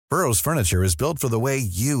Burrow's furniture is built for the way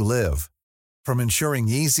you live. From ensuring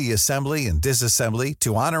easy assembly and disassembly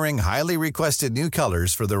to honoring highly requested new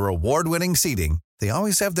colors for their award-winning seating, they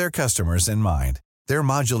always have their customers in mind. Their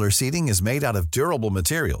modular seating is made out of durable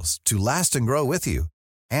materials to last and grow with you.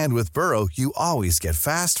 And with Burrow, you always get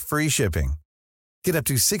fast, free shipping. Get up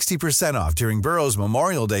to 60% off during Burrow's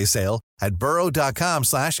Memorial Day sale at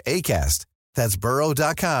burrow.com/ACAST. That's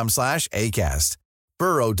burrow.com/ACAST.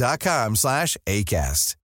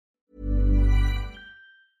 burrow.com/ACAST.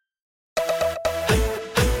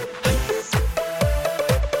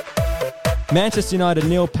 Manchester United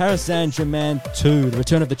 0, Paris Saint-Germain 2. The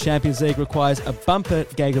return of the Champions League requires a bumper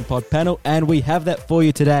Gegenpod panel, and we have that for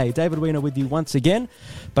you today. David Weiner with you once again,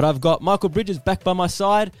 but I've got Michael Bridges back by my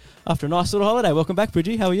side after a nice little holiday. Welcome back,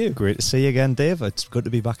 Bridgie. How are you? Great to see you again, Dave. It's good to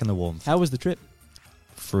be back in the warmth. How was the trip?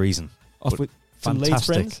 Freezing. Off with some fantastic Leeds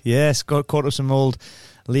friends? Yes, caught up some old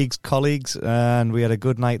Leeds colleagues, and we had a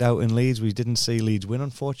good night out in Leeds. We didn't see Leeds win,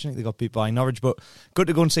 unfortunately. They got beat by Norwich, but good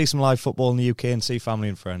to go and see some live football in the UK and see family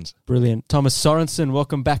and friends. Brilliant. Thomas Sorensen,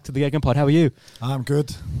 welcome back to the Gegenpod. How are you? I'm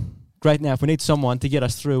good. Great. Now, if we need someone to get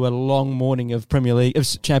us through a long morning of Premier League, of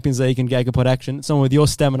Champions League and Gegenpod action, someone with your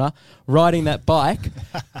stamina, riding that bike.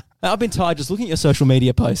 I've been tired just looking at your social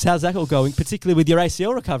media posts. How's that all going, particularly with your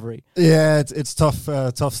ACL recovery? Yeah, it's tough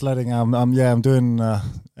sledding. I'm doing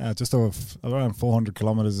just over around 400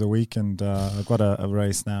 kilometers a week, and I've got a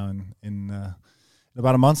race now in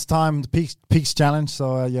about a month's time, the Peaks Challenge.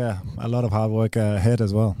 So a lot of hard work ahead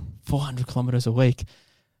as well. 400 kilometers a week.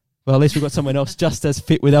 Well, at least we've got someone else just as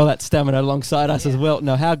fit with all that stamina alongside us as well.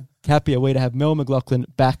 Now, how happy are we to have Mel McLaughlin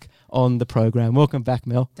back on the program? Welcome back,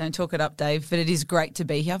 Mel. Don't talk it up, Dave, but it is great to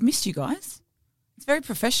be here. I've missed you guys. It's very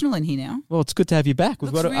professional in here now. Well, it's good to have you back.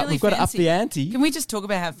 We've got to up the ante. Can we just talk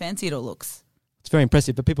about how fancy it all looks? It's very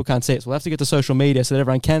impressive, but people can't see it. So we'll have to get to social media so that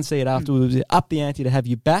everyone can see it afterwards. Up the ante to have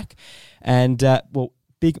you back. And,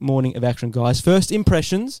 big morning of action, guys. First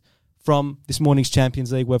impressions from this morning's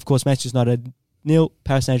Champions League, where, of course, Manchester United 0,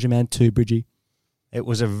 Paris Saint-Germain 2, Bridgie. It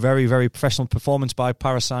was a very, very professional performance by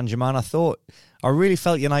Paris Saint-Germain. I really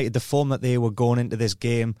felt United, the form that they were going into this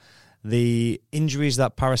game, the injuries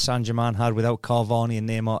that Paris Saint-Germain had without Cavani and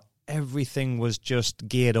Neymar, everything was just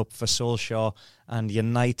geared up for Solskjaer and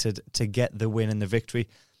United to get the win and the victory.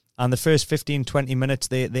 And the first 15, 20 minutes,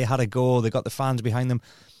 they had a go. They got the fans behind them.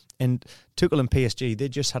 And Tuchel and PSG, they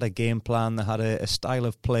just had a game plan. They had a style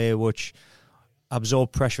of play which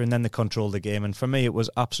absorb pressure and then they control the game. And for me, it was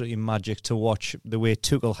absolutely magic to watch the way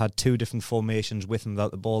Tuchel had two different formations with him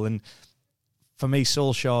without the ball. And for me,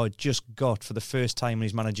 Solskjaer just got, for the first time in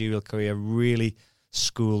his managerial career, really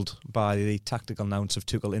schooled by the tactical nous of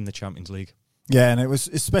Tuchel in the Champions League. Yeah, and it was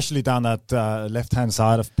especially down that left-hand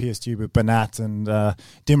side of PSG with Bernat and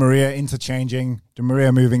Di Maria interchanging, Di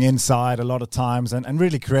Maria moving inside a lot of times and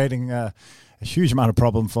really creating a huge amount of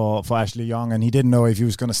problem for Ashley Young, and he didn't know if he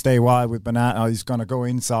was going to stay wide with Bernat or he's going to go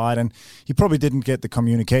inside, and he probably didn't get the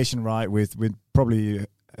communication right with probably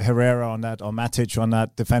Herrera on that or Matic on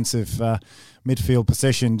that defensive midfield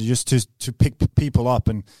position just to pick people up,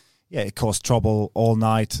 and it caused trouble all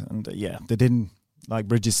night, and they didn't, like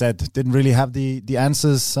Bridges said, didn't really have the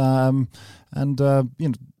answers,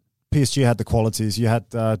 PSG had the qualities. You had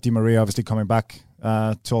Di Maria obviously coming back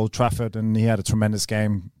to Old Trafford, and he had a tremendous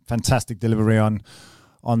game. Fantastic delivery on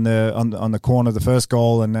the corner, the first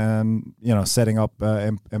goal, and then setting up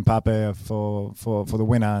Mbappe for the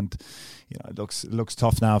winner. And it looks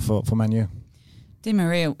tough now for Man U. Di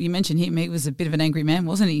Maria, you mentioned him. He was a bit of an angry man,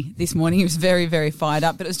 wasn't he, this morning? He was very, very fired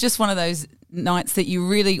up. But it was just one of those nights that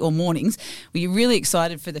or mornings, where you're really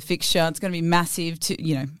excited for the fixture. It's going to be massive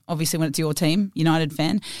obviously when it's your team, United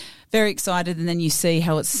fan. Very excited, and then you see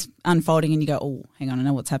how it's unfolding and you go, oh, hang on, I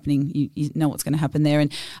know what's happening. You know what's going to happen there.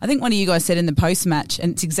 And I think one of you guys said in the post-match,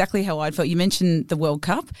 and it's exactly how I felt, you mentioned the World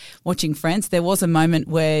Cup, watching France. There was a moment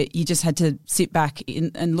where you just had to sit back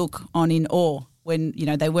and look on in awe when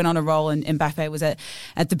they went on a roll and Mbappe was at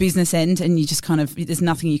the business end, and you just kind of, there's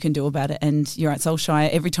nothing you can do about it. And you're right, Solskjaer,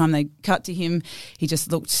 every time they cut to him, he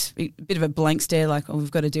just looked a bit of a blank stare, like, oh, we've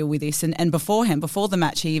got to deal with this. And before the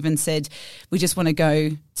match, he even said, we just want to go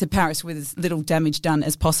to Paris with as little damage done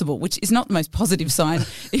as possible, which is not the most positive sign,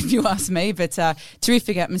 if you ask me. But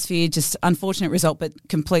terrific atmosphere, just unfortunate result, but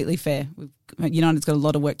completely fair. United's got a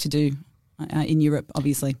lot of work to do in Europe,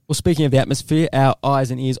 obviously. Well, speaking of the atmosphere, our eyes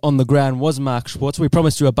and ears on the ground was Mark Schwarzer. We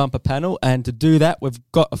promised you a bumper panel, and to do that, we've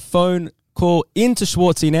got a phone call into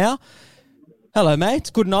Schwarzer now. Hello, mate.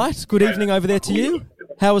 Good night. Good evening over there to you.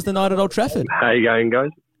 How was the night at Old Trafford? How you going, guys?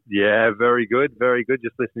 Yeah, very good, very good.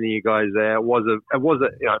 Just listening to you guys there. It was a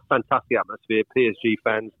fantastic atmosphere. PSG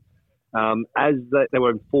fans, as they were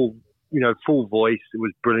in full full voice. It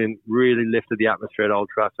was brilliant. Really lifted the atmosphere at Old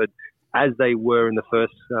Trafford, as they were in the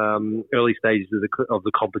first early stages of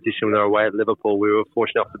the competition when they were away at Liverpool. We were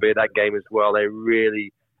fortunate enough to be at that game as well. They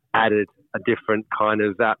really added a different kind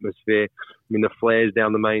of atmosphere. I mean, the flares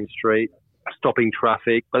down the main street, stopping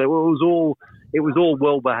traffic, but it was all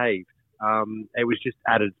well behaved. It was just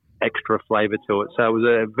added extra flavour to it. So it was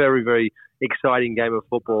a very, very exciting game of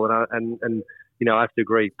football, and I have to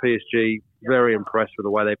agree. PSG, very impressed with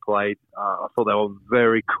the way they played. I thought they were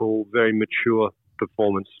very cool, very mature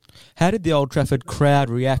performance. How did the Old Trafford crowd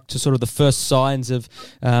react to sort of the first signs of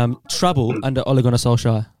trouble under Ole Gunnar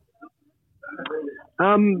Solskjaer?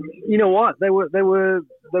 You know what? They were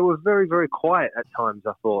very, very quiet at times,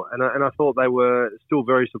 I thought, and I thought they were still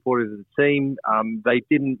very supportive of the team. They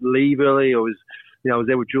didn't leave early. I was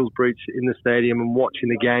there with Jules Breach in the stadium and watching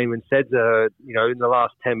the game, and said to her, in the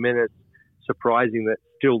last 10 minutes, surprising that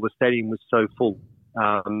still the stadium was so full.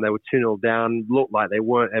 They were 2-0 down, looked like they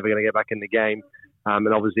weren't ever going to get back in the game,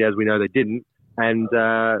 and obviously, as we know, they didn't. And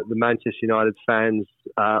the Manchester United fans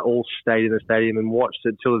all stayed in the stadium and watched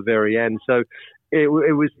it till the very end. So it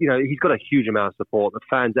was, he's got a huge amount of support. The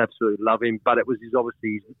fans absolutely love him, but it was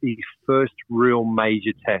obviously his first real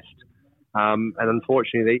major test. And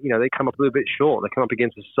unfortunately, they come up a little bit short. They come up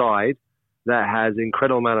against a side that has an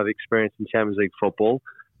incredible amount of experience in Champions League football,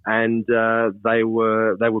 and they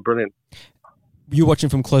were brilliant. You're watching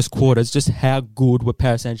from close quarters. Just how good were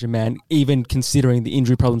Paris Saint-Germain, even considering the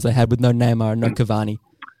injury problems they had with no Neymar and no Cavani?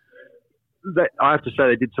 I have to say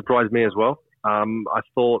they did surprise me as well. I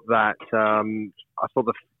thought that in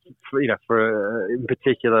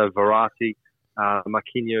particular Verratti,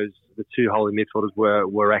 Marquinhos, the two holding midfielders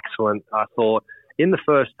were excellent. I thought in the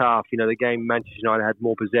first half, the game Manchester United had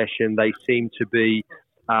more possession. They seemed to be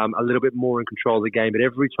a little bit more in control of the game. But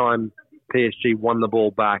every time PSG won the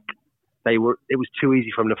ball back, it was too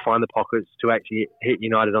easy for them to find the pockets to actually hit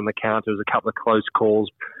United on the counter. There was a couple of close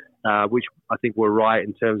calls, which I think were right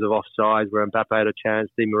in terms of offsides, where Mbappe had a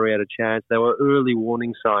chance, Di Maria had a chance. There were early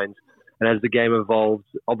warning signs. And as the game evolved,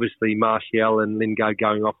 obviously Martial and Lingard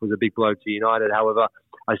going off was a big blow to United. However,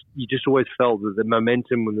 you just always felt that the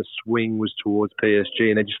momentum and the swing was towards PSG,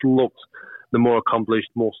 and they just looked the more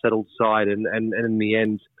accomplished, more settled side. And in the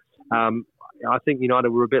end, I think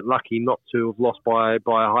United were a bit lucky not to have lost by a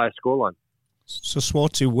higher scoreline. So,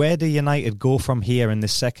 Schwarzer, where do United go from here in the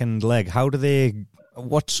second leg?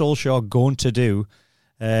 What's Solskjaer going to do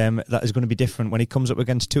that is going to be different when he comes up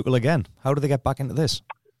against Tuchel again? How do they get back into this?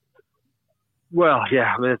 Well,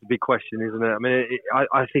 yeah, that's a big question, isn't it?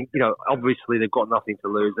 I think, obviously they've got nothing to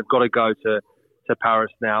lose. They've got to go to Paris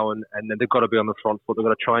now, and then they've got to be on the front foot. They've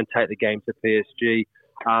got to try and take the game to PSG.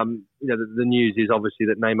 The news is obviously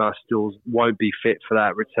that Neymar still won't be fit for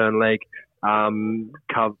that return leg.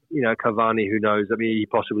 Cavani, who knows? He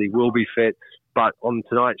possibly will be fit, but on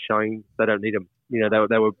tonight's showing, they don't need him.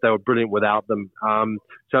 They were brilliant without them.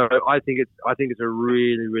 So I think it's a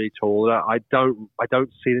really, really tall order. I don't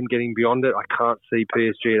see them getting beyond it. I can't see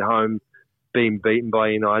PSG at home being beaten by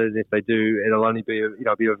United. And if they do, it'll only be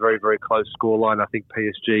a very, very close scoreline. I think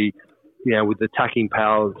PSG, with the attacking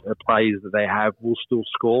powers, plays that they have, will still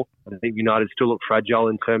score. I think United still look fragile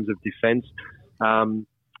in terms of defence.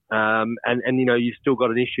 You've still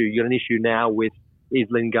got an issue. You've got an issue now with, is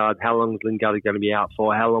Lingard, how long is Lingard going to be out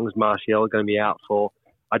for? How long is Martial going to be out for?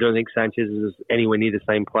 I don't think Sanchez is anywhere near the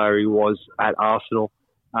same player he was at Arsenal.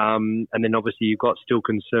 And then obviously you've got still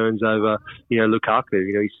concerns over, Lukaku.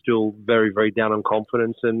 He's still very, very down on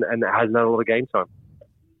confidence and hasn't had a lot of game time.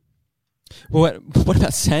 Well, what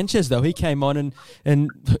about Sanchez, though? He came on and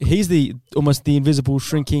he's almost the invisible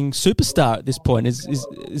shrinking superstar at this point. Is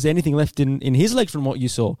there anything left in his legs from what you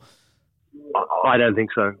saw? I don't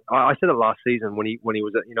think so. I said it last season when he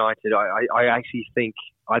was at United. I actually think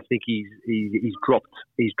he's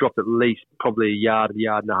dropped at least probably a yard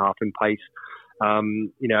and a half in pace.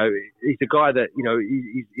 He's a guy that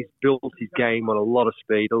he's built his game on a lot of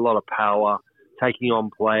speed, a lot of power, taking on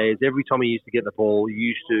players. Every time he used to get the ball,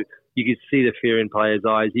 you could see the fear in players'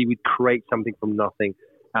 eyes. He would create something from nothing.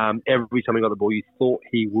 Every time he got the ball, you thought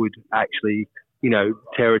he would actually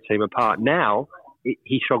tear a team apart. Now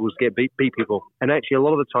he struggles to beat people. And actually, a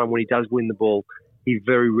lot of the time when he does win the ball, he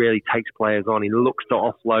very rarely takes players on. He looks to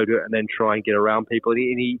offload it and then try and get around people. And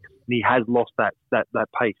he has lost that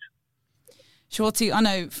pace. Schwarzer, I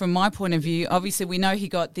know from my point of view, obviously we know he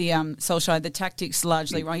got the Solskjaer, the tactics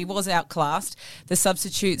largely right. He was outclassed. The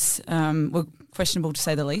substitutes were questionable to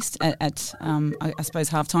say the least at I suppose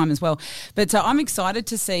half-time as well. But I'm excited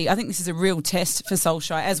to see, I think this is a real test for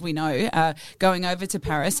Solskjaer, as we know, going over to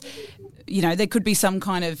Paris. there could be some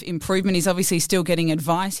kind of improvement. He's obviously still getting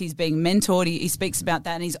advice. He's being mentored. He speaks about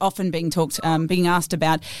that, and he's often being asked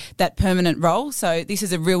about that permanent role. So this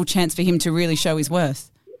is a real chance for him to really show his worth.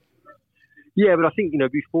 Yeah, but I think,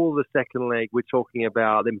 before the second leg, we're talking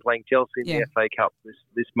about them playing Chelsea in the FA Cup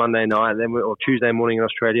this Monday night, or Tuesday morning in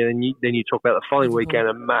Australia, and then you talk about the following weekend,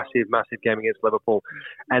 a massive, massive game against Liverpool.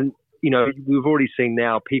 And, we've already seen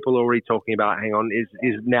now, people are already talking about, hang on,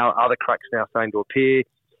 is now, are the cracks now starting to appear?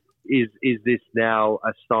 Is this now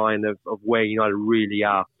a sign of where United really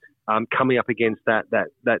are? Coming up against that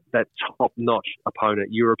top-notch opponent,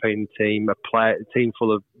 European team, a team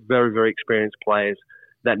full of very, very experienced players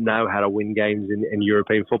that know how to win games in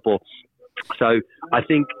European football. So I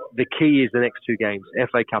think the key is the next two games,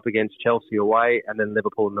 FA Cup against Chelsea away and then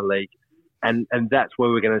Liverpool in the league. And that's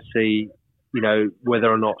where we're going to see,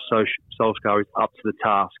 whether or not Solskjaer is up to the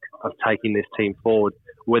task of taking this team forward,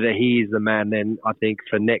 whether he is the man then, I think,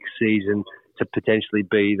 for next season to potentially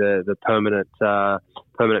be the permanent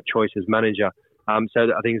choice as manager. So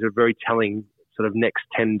I think it's a very telling sort of next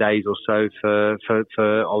 10 days or so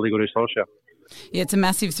for Ole Gunnar Solskjaer. Yeah, it's a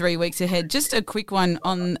massive 3 weeks ahead. Just a quick one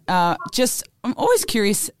on I'm always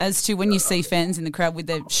curious as to when you see fans in the crowd with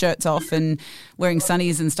their shirts off and wearing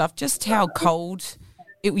sunnies and stuff, just how cold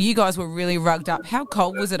you guys were really rugged up. How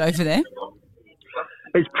cold was it over there?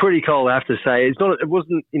 It's pretty cold, I have to say. It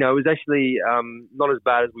wasn't, it was actually not as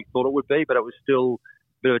bad as we thought it would be, but it was still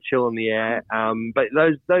a bit of a chill in the air. But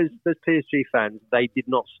those PSG fans, they did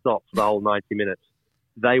not stop for the whole 90 minutes.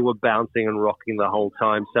 They were bouncing and rocking the whole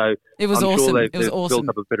time. So it was I'm awesome. sure they've awesome. built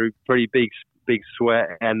up a pretty big sweat,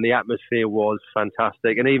 and the atmosphere was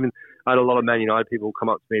fantastic. And even I had a lot of Man United people come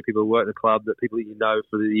up to me, people who work at the club, that people that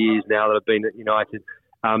for the years now that have been at United,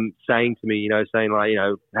 saying to me, saying like,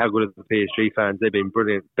 how good are the PSG fans? They've been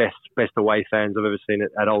brilliant, best away fans I've ever seen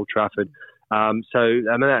at Old Trafford. So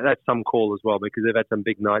I mean that's some call as well, because they've had some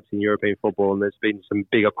big nights in European football, and there's been some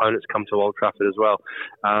big opponents come to Old Trafford as well.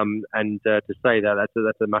 And to say that's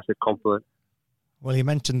a massive compliment. Well, you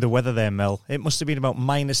mentioned the weather there, Mel. It must have been about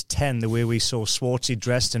 -10 the way we saw Schwarzer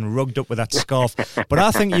dressed and rugged up with that scarf. But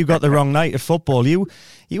I think you got the wrong night of football. You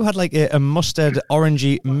had like a mustard,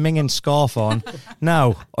 orangey, minging scarf on.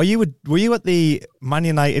 Now, were you at the Man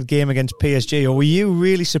United game against PSG, or were you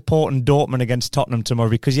really supporting Dortmund against Tottenham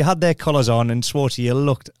tomorrow? Because you had their colours on, and Schwarzer, you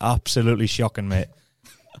looked absolutely shocking, mate.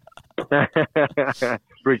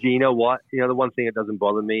 Bridgie, you know what? The one thing that doesn't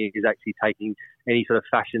bother me is actually taking any sort of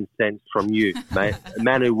fashion sense from you, mate. A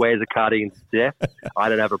man who wears a cardigan to death, I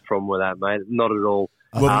don't have a problem with that, mate. Not at all.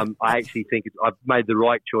 I actually think I've made the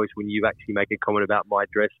right choice when you actually make a comment about my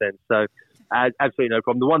dress sense. So absolutely no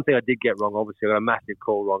problem. The one thing I did get wrong, obviously, I got a massive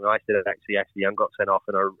call wrong. I said that actually Ashley Young got sent off,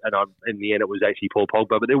 and in the end it was actually Paul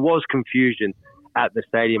Pogba. But there was confusion at the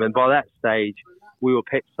stadium, and by that stage we were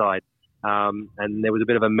pitch side. And there was a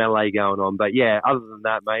bit of a melee going on. But yeah, other than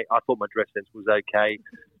that, mate, I thought my dress sense was okay.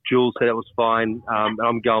 Jules said it was fine, and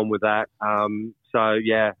I'm going with that. So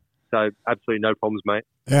absolutely no problems, mate.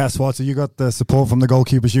 Yeah, Schwarzer, you got the support from the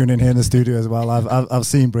Goalkeepers Union here in the studio as well. I've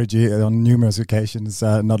seen Bridgie on numerous occasions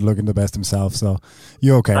not looking the best himself, so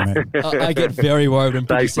you're okay, mate. I get very worried when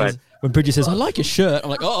Bridgie says, I like your shirt.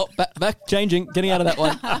 I'm like, back changing, getting out of that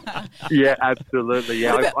one. Yeah, absolutely.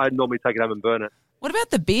 Yeah, I normally take it home and burn it. What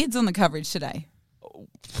about the beards on the coverage today?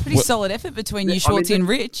 Pretty solid effort between you, Schwartzy, and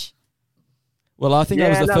Rich. Well, I think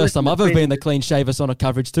that was the first time I've ever been the clean shaver on a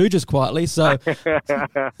coverage too, just quietly. So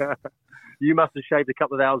you must have shaved a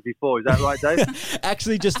couple of hours before. Is that right, Dave?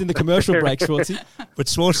 Actually, just in the commercial break, Schwartzy. But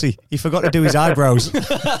Schwartzy, he forgot to do his eyebrows.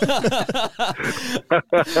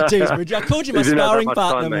 Jeez, Bridge, I called you my sparring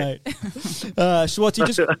partner, mate.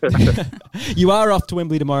 Schwartzy, you are off to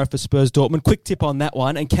Wembley tomorrow for Spurs Dortmund. Quick tip on that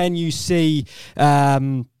one. And can you see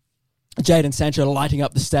Jadon Sancho lighting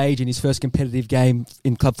up the stage in his first competitive game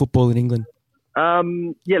in club football in England?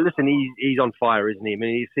 Yeah, listen, he's on fire, isn't he? I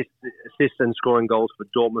mean, he assists and scoring goals for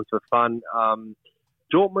Dortmund for fun.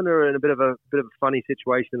 Dortmund are in a bit of a funny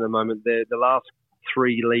situation at the moment. The last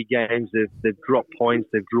 3 league games, they've dropped points.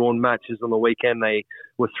 They've drawn matches on the weekend. They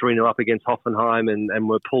were 3-0 up against Hoffenheim and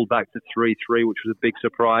were pulled back to 3-3, which was a big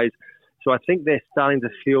surprise. So I think they're starting to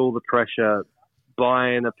feel the pressure.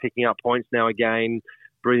 Bayern are picking up points now again,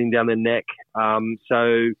 breathing down their neck.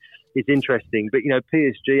 So it's interesting. But,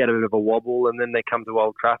 PSG had a bit of a wobble, and then they come to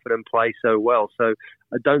Old Trafford and play so well. So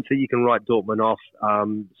I don't think you can write Dortmund off.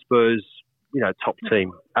 Spurs, top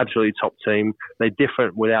team, absolutely top team. They're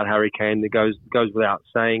different without Harry Kane. That goes without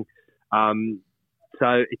saying.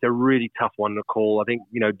 So it's a really tough one to call. I think,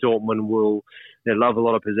 Dortmund they love a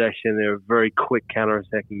lot of possession. They're a very quick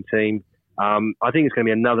counter-attacking team. I think it's going to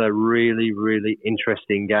be another really, really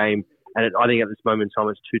interesting game. And I think at this moment in time,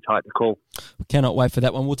 it's too tight to call. Cannot wait for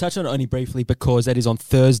that one. We'll touch on it only briefly because that is on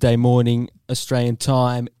Thursday morning Australian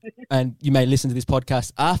time, and you may listen to this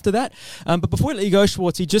podcast after that. But before we let you go,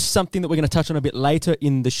 Schwartzy, just something that we're going to touch on a bit later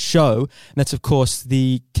in the show, and that's, of course,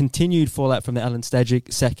 the continued fallout from the Alan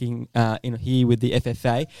Stajic sacking in here with the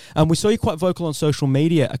FFA. We saw you quite vocal on social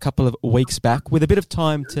media a couple of weeks back with a bit of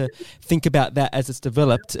time to think about that as it's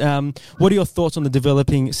developed. What are your thoughts on the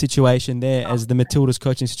developing situation there as the Matildas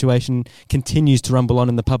coaching situation continues to rumble on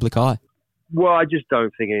in the public eye? Well, I just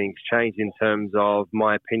don't think anything's changed in terms of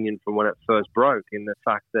my opinion from when it first broke, in the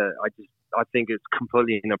fact that I think it's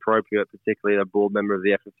completely inappropriate, particularly a board member of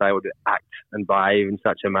the FFA would act and behave in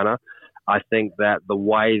such a manner. I think that the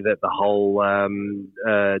way that the whole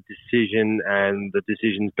decision and the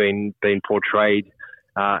decision's been portrayed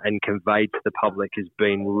and conveyed to the public has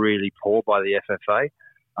been really poor by the FFA.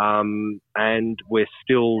 And we're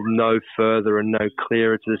still no further and no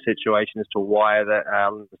clearer to the situation as to why that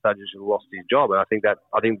Alan Stajic lost his job. And I think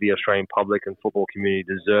the Australian public and football community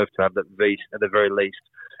deserve to have at the very least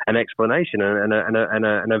an explanation and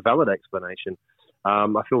a valid explanation. I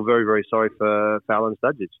feel very, very sorry for Alan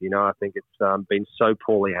Stajic. I think it's been so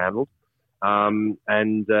poorly handled. Again,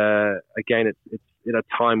 it's at a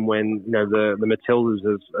time when the Matildas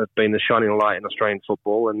have been the shining light in Australian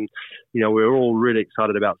football, and we're all really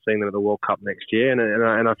excited about seeing them at the World Cup next year.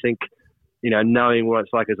 And I think knowing what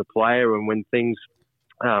it's like as a player, and when things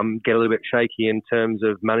get a little bit shaky in terms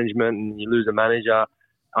of management and you lose a manager,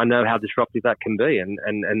 I know how disruptive that can be, and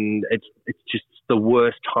it's just the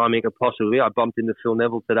worst timing it could possibly be. I bumped into Phil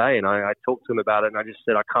Neville today, and I talked to him about it, and I just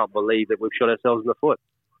said, I can't believe that we've shot ourselves in the foot.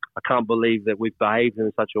 I can't believe that we've behaved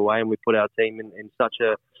in such a way and we put our team in such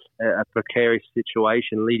a precarious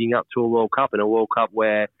situation leading up to a World Cup, and a World Cup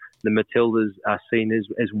where the Matildas are seen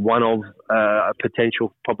as one of a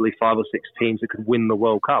potential probably 5 or 6 teams that could win the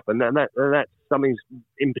World Cup, and that's something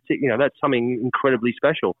in particular. That's something incredibly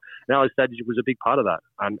special. And Alex Stajic was a big part of that,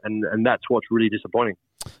 and that's what's really disappointing.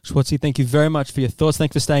 Schwartzy, thank you very much for your thoughts.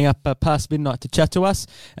 Thanks for staying up past midnight to chat to us,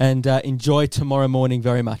 and enjoy tomorrow morning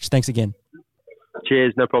very much. Thanks again.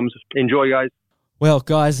 Cheers, no problems. Enjoy, guys. Well,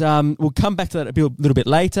 guys, we'll come back to that a little bit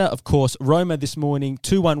later. Of course, Roma this morning,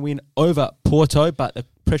 2-1 win over Porto, but a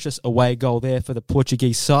precious away goal there for the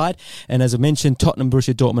Portuguese side. And as I mentioned, Tottenham,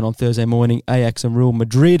 Borussia Dortmund on Thursday morning, Ajax and Real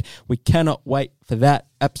Madrid. We cannot wait for that.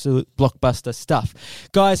 Absolute blockbuster stuff.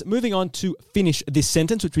 Guys, moving on to finish this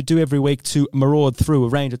sentence, which we do every week to maraud through a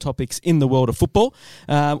range of topics in the world of football.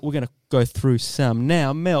 We're going to go through some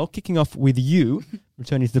now. Mel, kicking off with you,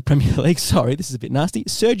 returning to the Premier League. Sorry, this is a bit nasty.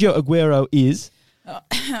 Sergio Aguero is...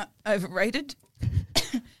 overrated?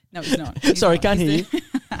 No, he's not. Sorry, can't hear you.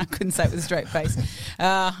 I couldn't say it with a straight face.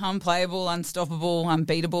 Unplayable, unstoppable,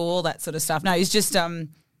 unbeatable, all that sort of stuff. No, he's just the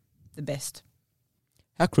best.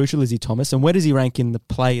 How crucial is he, Thomas? And where does he rank in the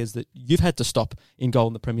players that you've had to stop in goal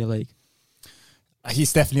in the Premier League?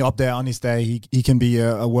 He's definitely up there on his day. He can be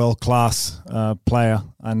a world-class player,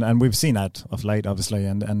 and we've seen that of late, obviously.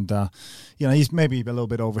 And he's maybe a little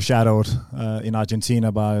bit overshadowed in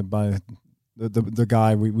Argentina by the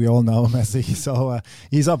guy we all know, Messi. So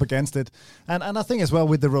he's up against it. And I think as well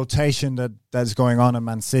with the rotation that's going on in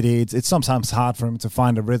Man City, it's sometimes hard for him to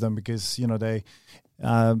find a rhythm because, they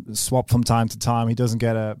swap from time to time. He doesn't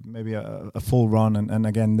get maybe a full run. And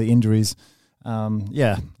again, the injuries.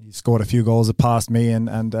 He scored a few goals past me,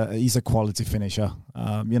 and he's a quality finisher.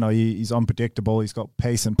 He's unpredictable. He's got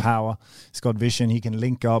pace and power. He's got vision. He can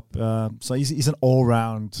link up. So he's an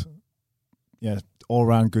all-round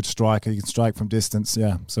good striker. He can strike from distance.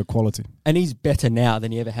 Yeah, so quality. And he's better now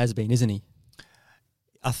than he ever has been, isn't he?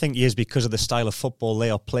 I think he is because of the style of football they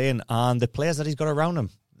are playing and the players that he's got around him.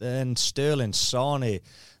 Then Sterling, Sane,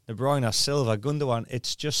 De Bruyne, Silva, Gundogan.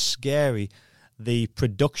 It's just scary, the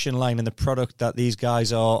production line and the product that these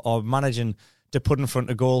guys are managing to put in front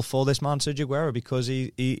of goal for this man, Sergio Aguero, because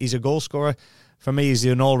he's a goal scorer. For me, he's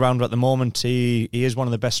an all-rounder at the moment. He is one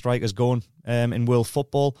of the best strikers going in world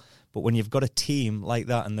football. But when you've got a team like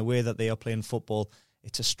that and the way that they are playing football,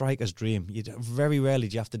 it's a striker's dream. Very rarely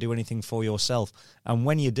do you have to do anything for yourself. And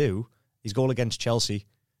when you do, his goal against Chelsea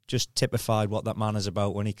just typified what that man is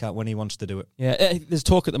about when he wants to do it. Yeah, there's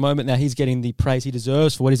talk at the moment now he's getting the praise he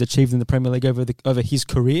deserves for what he's achieved in the Premier League over his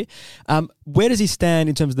career. Where does he stand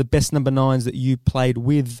in terms of the best number 9s that you played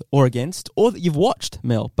with or against, or that you've watched,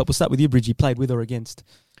 Mel? But we'll start with you, Bridgie. Played with or against?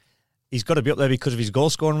 He's got to be up there because of his goal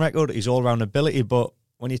scoring record, his all-round ability, but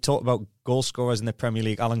when you talk about goal scorers in the Premier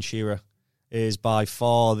League, Alan Shearer is by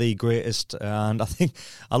far the greatest. And I think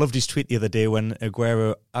I loved his tweet the other day when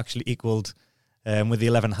Aguero actually equalled with the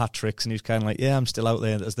 11 hat-tricks, and he was kind of like, yeah, I'm still out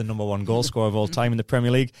there as the number one goal scorer of all time in the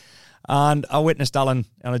Premier League. And I witnessed Alan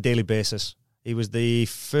on a daily basis. He was the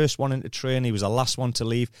first one into train. He was the last one to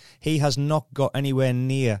leave. He has not got anywhere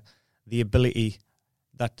near the ability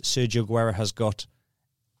that Sergio Aguero has got.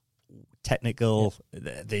 Technical,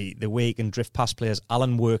 the way he can drift past players.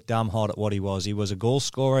 Alan worked damn hard at what he was. He was a goal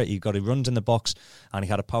scorer. He runs in the box, and he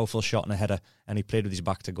had a powerful shot and a header, and he played with his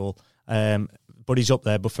back to goal. But he's up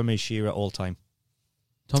there. But for me, Shearer all time.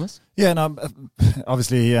 Thomas? Yeah, no,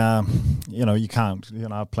 obviously, you can't.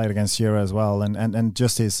 I played against Shearer as well, and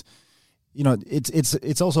just his.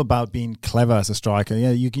 It's also about being clever as a striker.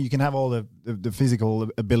 Yeah, you can have all the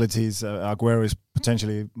physical abilities. Aguero is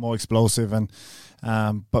potentially more explosive,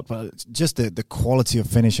 but just the quality of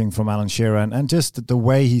finishing from Alan Shearer and just the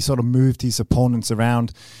way he sort of moved his opponents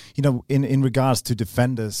around. In regards to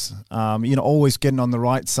defenders, always getting on the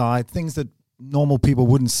right side, things that normal people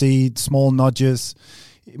wouldn't see, small nudges,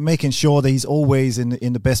 making sure that he's always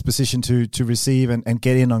in the best position to receive and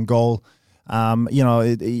get in on goal.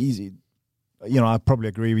 I probably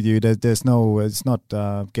agree with you. It's not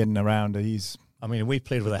getting around. We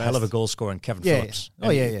played with a hell of a goal scorer in Kevin Phillips. But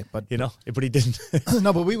but he didn't.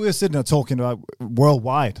 No, but we were sitting there talking about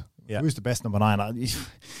worldwide. Yeah. Who's the best number 9?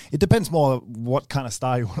 It depends more what kind of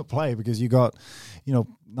style you want to play, because you got,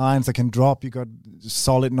 9s that can drop. You got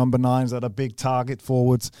solid number 9s that are big target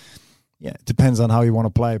forwards. Yeah, it depends on how you want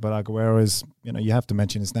to play, but Aguero is, you have to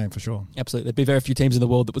mention his name for sure. Absolutely. There'd be very few teams in the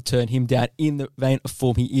world that would turn him down in the vein of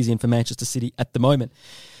form he is in for Manchester City at the moment.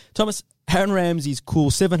 Thomas, Aaron Ramsey's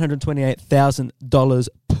cool $728,000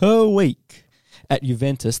 per week at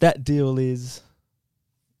Juventus. That deal is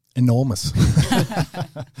enormous.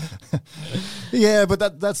 Yeah,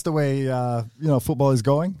 but that's the way, football is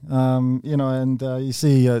going. You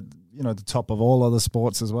see... the top of all other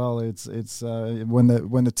sports as well. It's when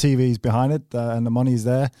the TV's behind it and the money's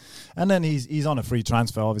there, and then he's on a free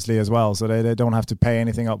transfer obviously as well, so they don't have to pay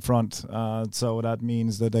anything up front. So that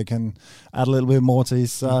means that they can add a little bit more to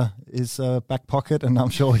his back pocket, and I'm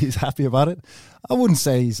sure he's happy about it. I wouldn't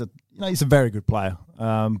say he's a very good player,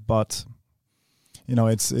 but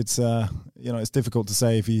it's difficult to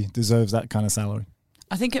say if he deserves that kind of salary.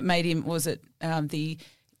 I think it made him for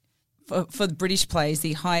the British players,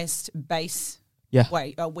 the highest base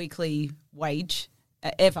weekly wage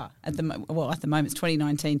ever at the moment. It's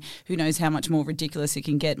 2019. Who knows how much more ridiculous it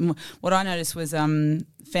can get? And what I noticed was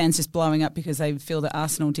fans just blowing up because they feel that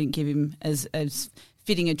Arsenal didn't give him as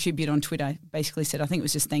fitting a tribute on Twitter. Basically said, I think it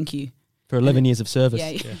was just thank you for 11 years of service.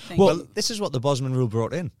 Yeah. Well, this is what the Bosman rule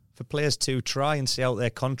brought in for players to try and see out their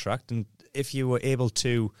contract, and if you were able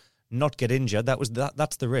to not get injured,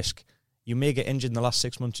 that's the risk. You may get injured in the last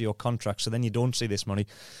 6 months of your contract, so then you don't see this money.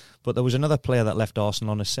 But there was another player that left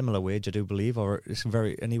Arsenal on a similar wage, I do believe,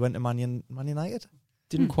 and he went to Man United.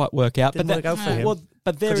 Didn't quite work out. Didn't work out for him.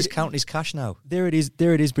 But there he's counting his cash now. There it is,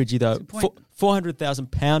 Bridgie, though.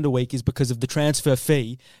 £400,000 a week is because of the transfer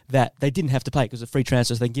fee that they didn't have to pay because of free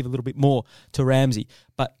transfers. So they can give a little bit more to Ramsey.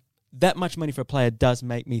 But that much money for a player does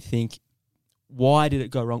make me think, why did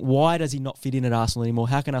it go wrong? Why does he not fit in at Arsenal anymore?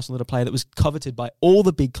 How can Arsenal let a player that was coveted by all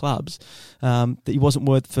the big clubs that he wasn't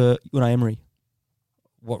worth for Unai Emery?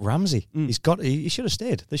 What, Ramsey? He should have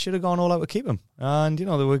stayed. They should have gone all out to keep him. And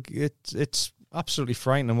it's absolutely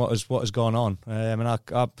frightening what has gone on.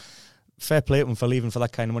 I fair play to him for leaving for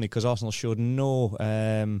that kind of money, because Arsenal showed no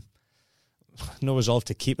resolve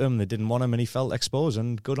to keep him. They didn't want him, and he felt exposed.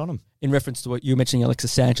 And good on him. In reference to what you were mentioning,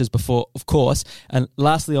 Alexis Sanchez before, of course. And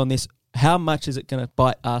lastly, on this. How much is it going to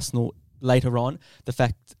bite Arsenal later on?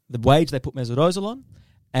 The wage they put Mesut Ozil on,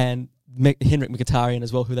 and Henrik Mkhitaryan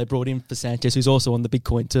as well, who they brought in for Sanchez, who's also on the big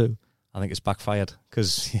coin too. I think it's backfired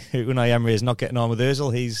because Unai Emery is not getting on with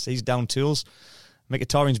Ozil. He's down tools.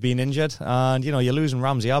 Mkhitaryan's been injured, and you're losing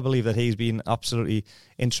Ramsey. I believe that he's been absolutely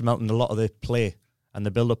instrumental in a lot of the play and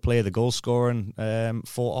the build-up play, the goal scoring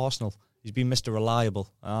for Arsenal. He's been Mr.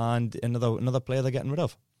 Reliable, and another player they're getting rid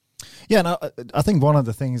of. Yeah, no, I think one of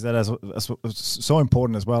the things that is so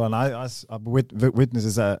important as well, and I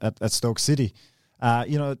witnesses at Stoke City,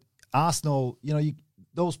 Arsenal,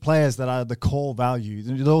 those players that are the core value,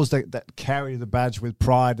 those that carry the badge with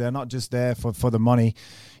pride, they're not just there for the money.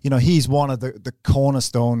 He's one of the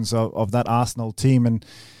cornerstones of that Arsenal team, and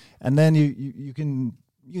then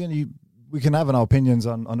we can have our opinions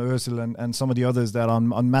on Ozil and some of the others that are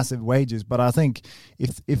on massive wages, but I think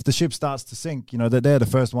if the ship starts to sink, that they're the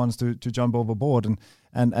first ones to jump overboard,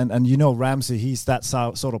 and Ramsey, he's that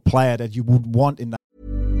sort of player that you would want in that.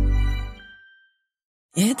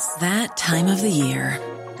 It's that time of the year.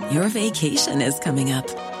 Your vacation is coming up.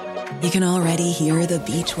 You can already hear the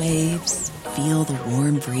beach waves, feel the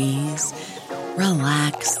warm breeze,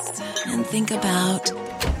 relax, and think about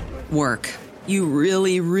work. You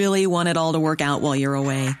really, really want it all to work out while you're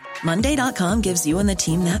away. Monday.com gives you and the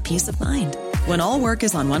team that peace of mind. When all work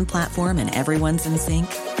is on one platform and everyone's in sync,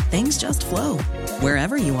 things just flow.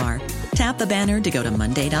 Wherever you are, tap the banner to go to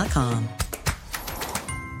Monday.com.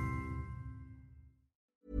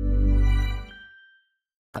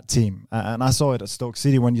 That team, and I saw it at Stoke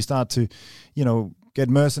City when you start to, get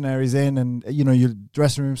mercenaries in, and your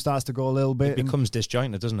dressing room starts to go a little bit. It becomes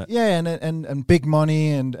disjointed, doesn't it? Yeah, and big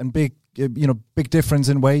money and big big difference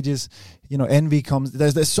in wages. Envy comes.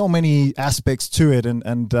 There's so many aspects to it,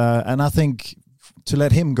 and I think to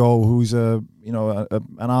let him go, who's an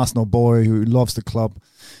Arsenal boy who loves the club,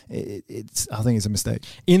 I think it's a mistake.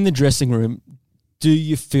 In the dressing room, do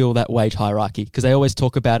you feel that wage hierarchy? Because they always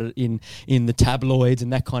talk about it in the tabloids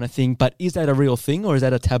and that kind of thing. But is that a real thing, or is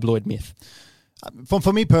that a tabloid myth?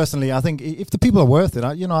 For me personally, I think if the people are worth it,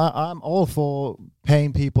 I'm all for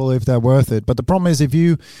paying people if they're worth it. But the problem is if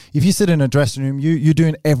you sit in a dressing room, you're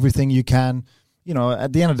doing everything you can.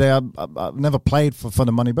 At the end of the day, I've never played for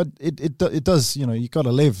the money, but it does. You got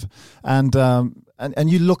to live, and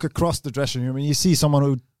you look across the dressing room and you see someone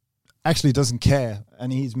who actually doesn't care,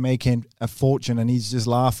 and he's making a fortune, and he's just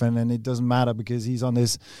laughing, and it doesn't matter because he's on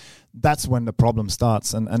this. That's when the problem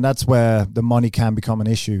starts, and that's where the money can become an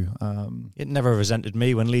issue. It never resented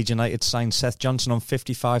me when Leeds United signed Seth Johnson on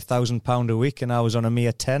 £55,000 a week, and I was on a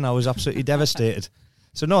mere 10. I was absolutely devastated.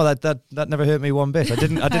 So no, that never hurt me one bit. I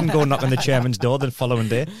didn't go knock on the chairman's door the following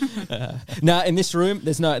day. Now in this room,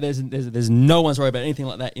 there's no one's worried about anything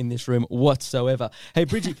like that in this room whatsoever. Hey,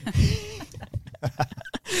 Bridgie.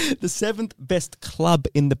 The 7th best club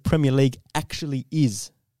in the Premier League actually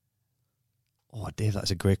is. Oh, Dave,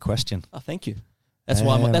 that's a great question. Oh, thank you. That's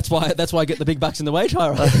why I get the big bucks in the wage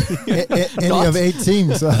hierarchy. Any of 8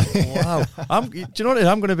 teams. Wow. Do you know what?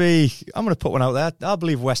 I'm going to put one out there. I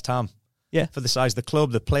believe West Ham. Yeah. For the size of the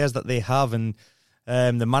club, the players that they have, and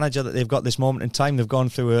the manager that they've got this moment in time. They've gone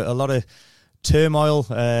through a lot of turmoil,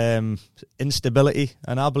 instability,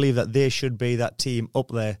 and I believe that they should be that team up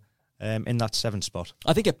there. In that 7th spot.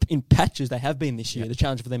 I think in patches they have been this year. Yeah. The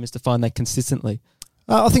challenge for them is to find that consistently.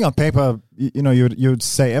 I think on paper, you would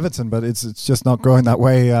say Everton, but it's just not going that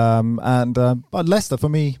way. But Leicester for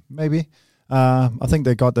me, maybe. I think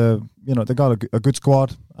they got a good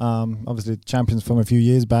squad. Obviously champions from a few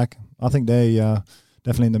years back. I think they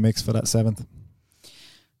definitely in the mix for that 7th.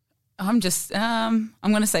 I'm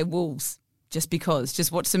going to say Wolves. Just because,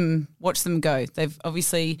 just watch them go. They've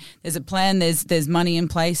obviously, there's a plan, there's money in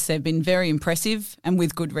place. They've been very impressive, and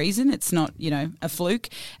with good reason. It's not a fluke.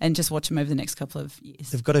 And just watch them over the next couple of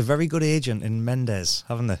years. They've got a very good agent in Mendes,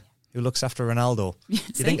 haven't they? Who looks after Ronaldo. Do you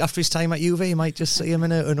think after his time at Juve, you might just see him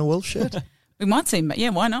in a Wolves shirt? We might see him, but yeah,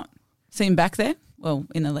 why not? See him back there. Well,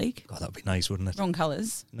 in the league. God, that'd be nice, wouldn't it? Wrong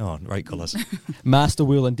colours. No, right colours. Master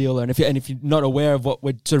wheel and dealer. And if you're not aware of what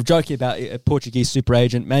we're sort of joking about, a Portuguese super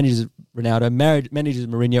agent manages Ronaldo, manages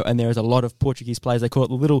Mourinho, and there is a lot of Portuguese players. They call it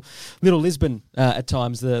the little Lisbon at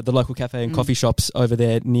times, the local cafe and coffee shops over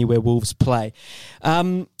there near where Wolves play.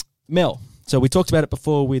 Mel, so we talked about it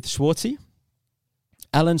before with Schwarzer.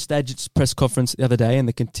 Alan Stadget's press conference the other day, and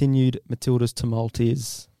the continued Matilda's tumult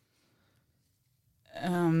is...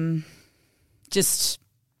 I'm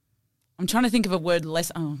trying to think of a word less.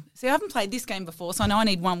 Oh, see, I haven't played this game before, so I know I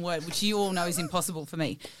need one word, which you all know is impossible for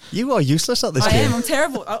me. You are useless at this game. I am. I'm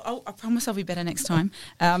terrible. I promise I'll be better next time.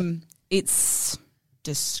 It's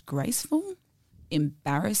disgraceful,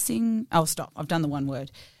 embarrassing. Oh, stop. I've done the one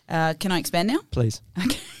word. Can I expand now? Please.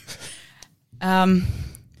 Okay.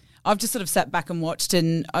 I've just sort of sat back and watched,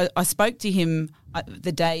 and I spoke to him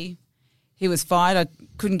the day he was fired. I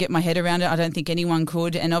couldn't get my head around it. I don't think anyone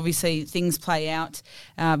could. And obviously things play out.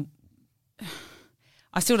 I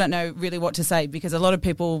still don't know really what to say because a lot of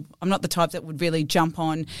people, I'm not the type that would really jump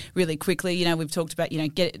on really quickly. We've talked about,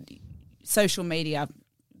 get social media,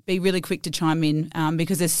 be really quick to chime in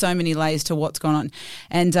because there's so many layers to what's gone on.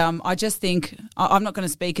 And I just think, I'm not going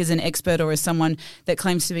to speak as an expert or as someone that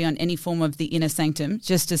claims to be on any form of the inner sanctum,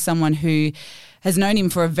 just as someone who has known him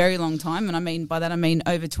for a very long time. And by that I mean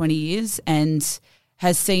over 20 years and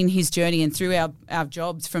has seen his journey, and through our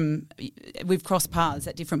jobs we've crossed paths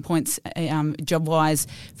at different points job-wise,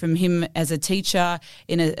 from him as a teacher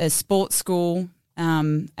in a sports school,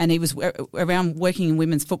 and he was around working in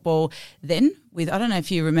women's football then with, I don't know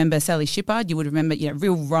if you remember Sally Shippard, you would remember,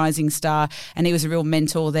 real rising star, and he was a real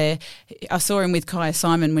mentor there. I saw him with Kaya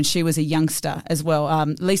Simon when she was a youngster as well.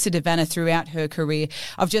 Lisa DeVanna throughout her career.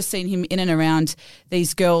 I've just seen him in and around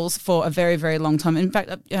these girls for a very, very long time. In fact,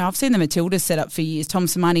 I've seen the Matildas set up for years, Tom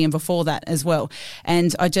Samani, and before that as well.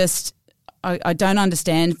 And I don't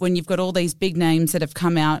understand when you've got all these big names that have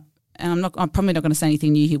come out. And I'm probably not going to say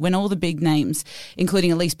anything new here. When all the big names,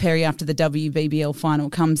 including Elise Perry after the WBBL final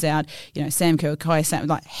comes out, Sam Kerr, Sam,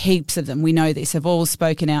 like heaps of them, we know this, have all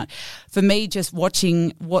spoken out. For me, just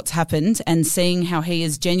watching what's happened and seeing how he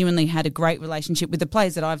has genuinely had a great relationship with the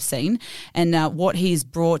players that I've seen and what he has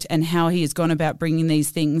brought and how he has gone about bringing these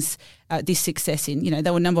things, this success in.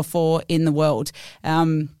 They were number 4 in the world.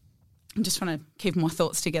 I'm just trying to keep my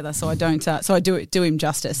thoughts together so I don't so I do him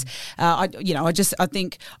justice. I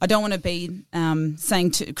think I don't want to be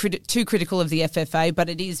saying too critical of the FFA, but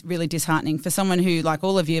it is really disheartening for someone who, like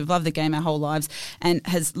all of you, have loved the game our whole lives and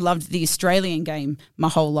has loved the Australian game my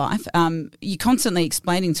whole life. You're constantly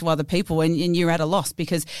explaining to other people and you're at a loss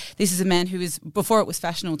because this is a man who is, before it was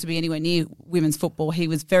fashionable to be anywhere near women's football, he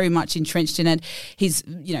was very much entrenched in it. He's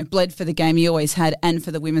bled for the game he always had and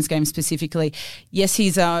for the women's game specifically. Yes,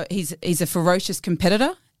 he's a ferocious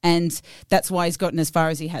competitor, and that's why he's gotten as far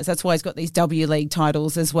as he has. That's why he's got these W League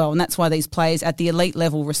titles as well, and that's why these players at the elite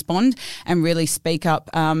level respond and really speak up,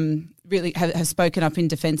 really have spoken up in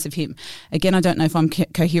defence of him. Again, I don't know if I'm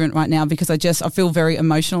coherent right now because I feel very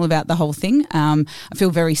emotional about the whole thing. I feel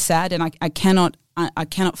very sad, and I cannot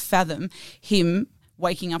fathom him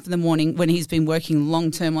waking up in the morning when he's been working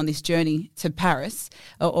long-term on this journey to Paris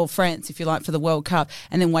or France, if you like, for the World Cup,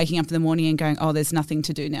 and then waking up in the morning and going, oh, there's nothing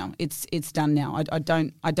to do now. It's done now. I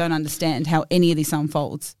don't understand how any of this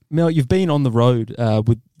unfolds. Mel, you've been on the road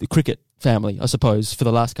with the cricket family, I suppose, for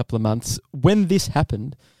the last couple of months. When this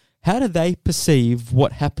happened, how do they perceive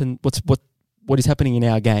what happened? What is happening in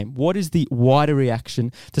our game? What is the wider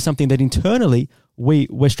reaction to something that internally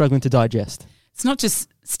we're struggling to digest? It's not just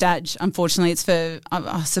Stadge, unfortunately. It's for,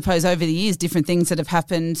 I suppose, over the years, different things that have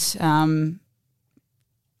happened. Ange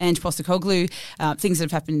Postecoglou, things that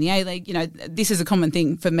have happened in the A-League. This is a common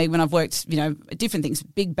thing for me when I've worked, different things,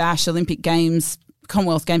 Big Bash, Olympic Games,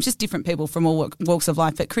 Commonwealth Games, just different people from all walks of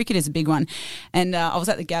life. But cricket is a big one. And I was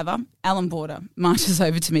at the Gabba. Alan Border marches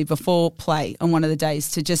over to me before play on one of the days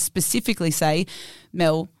to just specifically say,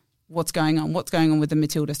 Mel, what's going on? What's going on with the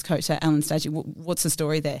Matildas coach, Alan Stadge? What's the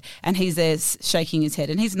story there? And he's there shaking his head.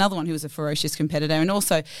 And he's another one who was a ferocious competitor and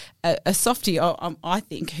also a softie, I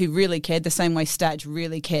think, who really cared the same way Stadge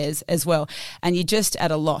really cares as well. And you're just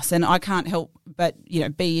at a loss. And I can't help but,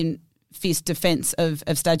 be in fierce defence of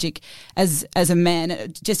Stajic as a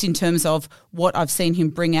man, just in terms of what I've seen him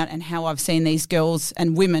bring out and how I've seen these girls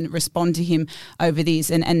and women respond to him over these.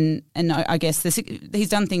 And I guess he's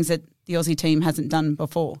done things that the Aussie team hasn't done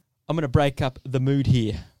before. I'm going to break up the mood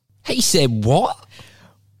here. He said what?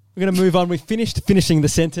 We're going to move on. We finished finishing the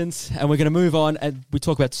sentence and we're going to move on and we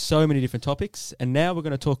talk about so many different topics and now we're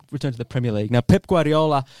going to return to the Premier League. Now, Pep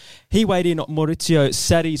Guardiola, he weighed in on Maurizio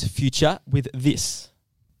Sarri's future with this.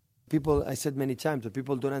 People, I said many times, that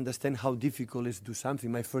people don't understand how difficult it is to do something.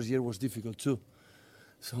 My first year was difficult too.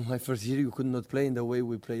 So my first year you could not play in the way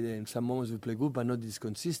we played. In some moments we play good, but not this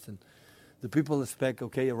consistent. The people expect,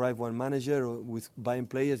 arrive one manager with buying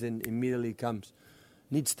players and immediately comes.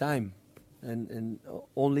 Needs time, and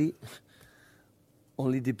only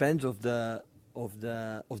depends of the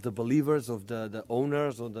believers, of the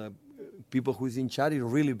owners, or the people who is in charge who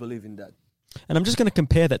really believe in that. And I'm just going to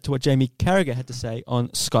compare that to what Jamie Carragher had to say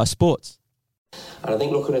on Sky Sports. And I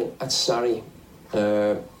think looking at Sarri,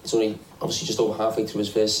 it's only obviously just over halfway through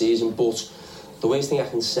his first season, but the worst thing I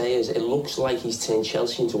can say is it looks like he's turned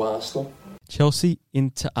Chelsea into Arsenal. Chelsea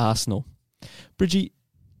into Arsenal. Bridgie,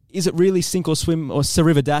 is it really sink or swim or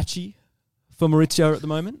Sarivadachi for Maurizio at the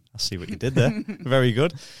moment? I see what you did there. Very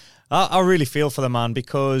good. I really feel for the man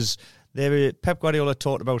because Pep Guardiola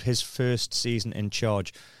talked about his first season in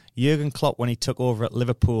charge. Jurgen Klopp, when he took over at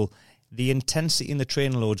Liverpool, the intensity in the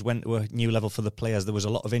training loads went to a new level for the players. There was a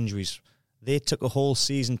lot of injuries. They took a whole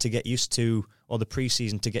season to get used to, or the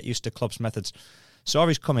pre-season to get used to Klopp's methods.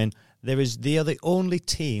 Sarri's come in. They are the only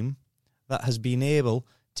team that has been able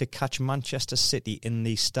to catch Manchester City in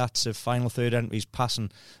the stats of final third entries passing.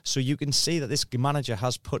 So you can see that this manager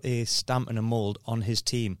has put a stamp and a mould on his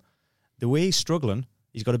team. The way he's struggling,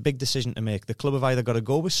 he's got a big decision to make. The club have either got to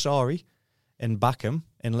go with Sarri and back him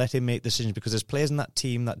and let him make decisions because there's players in that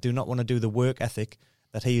team that do not want to do the work ethic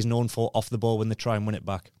that he is known for off the ball when they try and win it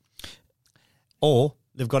back. Or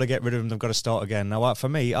they've got to get rid of him, they've got to start again. Now, for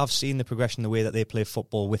me, I've seen the progression, the way that they play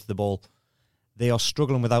football with the ball. They are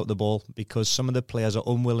struggling without the ball because some of the players are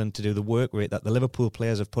unwilling to do the work rate that the Liverpool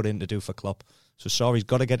players have put in to do for Klopp. So Sarri's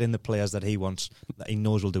got to get in the players that he wants, that he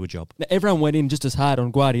knows will do a job. Now, everyone went in just as hard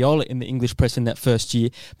on Guardiola in the English press in that first year,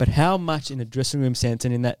 but how much in a dressing room sense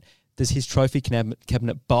and in that does his trophy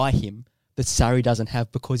cabinet buy him that Sarri doesn't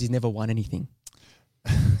have because he's never won anything?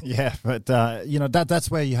 Yeah, but that's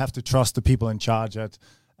where you have to trust the people in charge at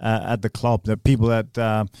the club. The people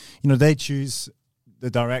that they choose the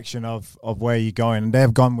direction of where you're going, and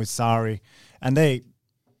they've gone with Sarri, and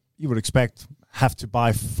you would expect have to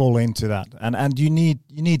buy full into that, and you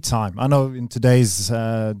need time. I know in today's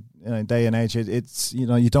day and age, it's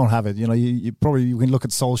you don't have it. You can look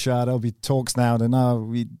at Solskjaer. There'll be talks now that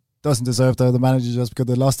he doesn't deserve to have the manager just because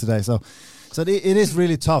they lost today. So it is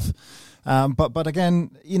really tough. But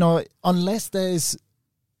again, unless there's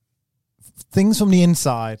things from the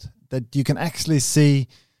inside that you can actually see,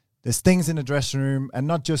 there's things in the dressing room, and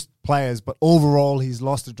not just players, but overall he's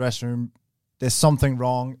lost the dressing room. There's something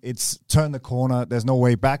wrong. It's turned the corner. There's no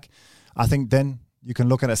way back. I think then you can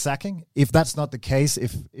look at a sacking. If that's not the case,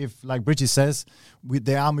 if like Bridgie says,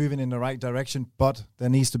 they are moving in the right direction, but there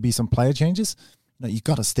needs to be some player changes, you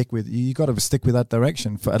got to stick with that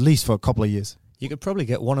direction for at least for a couple of years. You could probably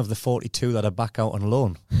get one of the 42 that are back out on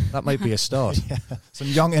loan. That might be a start. Yeah. Some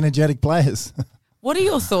young, energetic players. What are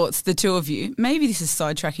your thoughts, the two of you? Maybe this is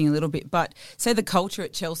sidetracking a little bit, but say the culture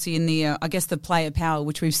at Chelsea and the, the player power,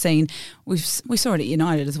 which we've seen, we saw it at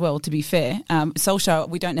United as well, to be fair. Solskjaer,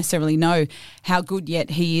 we don't necessarily know how good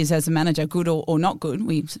yet he is as a manager, good or not good.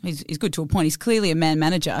 He's good to a point. He's clearly a man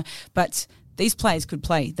manager, but these players could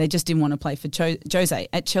play. They just didn't want to play for Jose.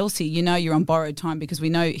 At Chelsea, you're on borrowed time, because we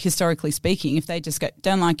know, historically speaking, if they just go,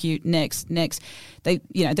 don't like you, next, they,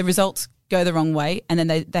 the results go the wrong way, and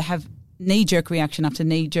then they have knee-jerk reaction after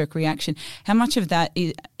knee-jerk reaction. How much of that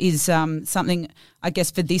is something, I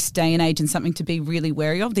guess, for this day and age, and something to be really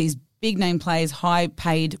wary of? These big-name players,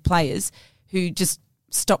 high-paid players who just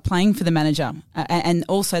stop playing for the manager, and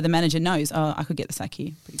also the manager knows, I could get the sack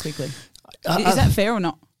here pretty quickly. Is that fair or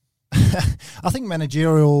not? I think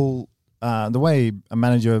managerial, the way a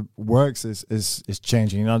manager works is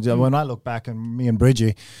changing. When I look back, and me and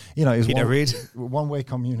Bridgie, it's one-way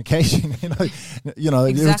communication.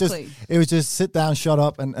 Exactly. It was just sit down, shut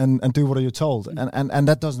up, and do what you're told, and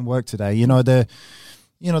that doesn't work today. The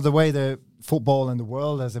way the football and the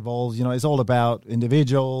world has evolved. It's all about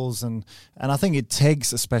individuals, and I think it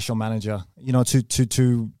takes a special manager,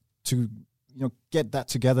 to get that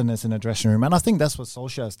togetherness in a dressing room. And I think that's what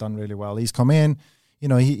Solskjaer has done really well. He's come in,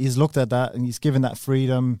 he's looked at that, and he's given that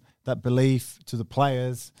freedom, that belief to the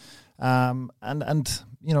players. And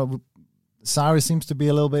Sarri seems to be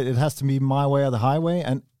a little bit, it has to be my way or the highway,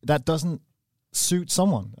 and that doesn't suit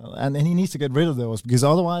someone. And he needs to get rid of those, because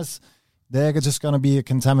otherwise they're just going to be a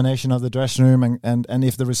contamination of the dressing room. And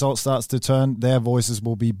if the result starts to turn, their voices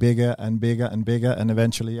will be bigger and bigger and bigger. And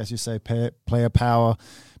eventually, as you say, player power,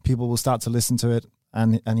 people will start to listen to it,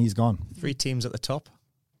 and he's gone. 3 teams at the top.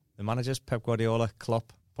 The managers, Pep Guardiola,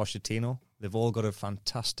 Klopp, Pochettino, they've all got a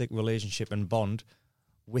fantastic relationship and bond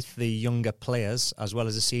with the younger players as well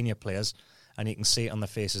as the senior players, and you can see it on their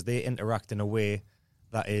faces. They interact in a way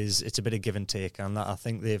that it's a bit of give and take, and that I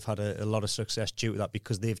think they've had a lot of success due to that,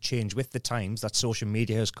 because they've changed with the times. That social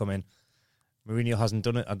media has come in. Mourinho hasn't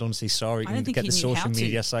done it. I don't see Sarri can get the social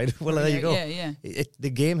media side. Well, there you go. Yeah.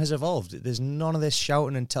 The game has evolved. There's none of this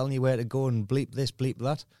shouting and telling you where to go and bleep this, bleep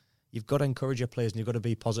that. You've got to encourage your players, and you've got to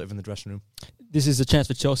be positive in the dressing room. This is a chance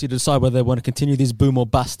for Chelsea to decide whether they want to continue this boom or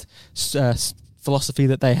bust philosophy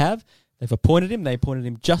that they have. They've appointed him. They appointed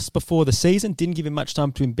him just before the season. Didn't give him much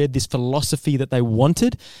time to embed this philosophy that they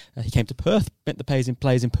wanted. He came to Perth, bent the plays in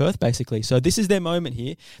Perth, basically. So this is their moment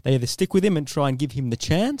here. They either stick with him and try and give him the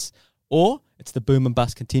chance, or it's the boom and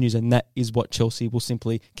bust continues, and that is what Chelsea will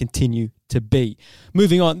simply continue to be.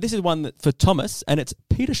 Moving on, this is one that for Thomas, and it's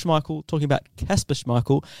Peter Schmeichel talking about Kasper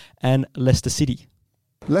Schmeichel and Leicester City.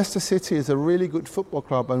 Leicester City is a really good football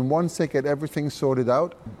club, and once they get everything sorted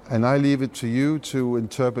out, and I leave it to you to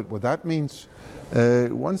interpret what that means,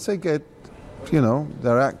 once they get,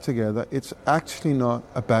 their act together, it's actually not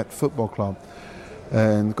a bad football club.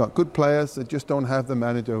 And got good players that just don't have the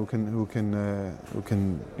manager who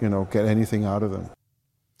can get anything out of them.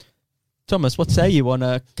 Thomas, what say you on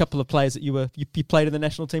a couple of players that you played in the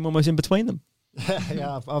national team almost in between them?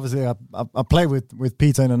 Yeah, obviously I play with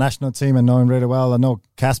Peter in the national team and know him really well. I know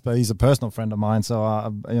Kasper; he's a personal friend of mine. So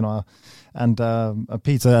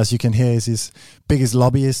Peter, as you can hear, is his biggest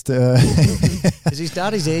lobbyist. Is his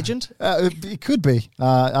dad his agent? It could be.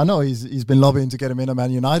 I know he's been lobbying to get him in at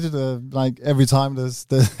Man United. Like every time there's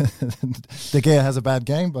the Gea has a bad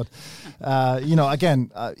game, but I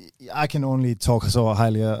can only talk so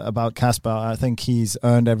highly about Kasper. I think he's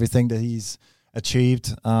earned everything that he's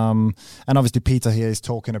achieved, and obviously Peter here is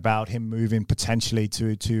talking about him moving potentially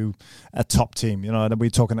to a top team. We're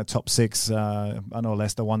talking a top 6. I know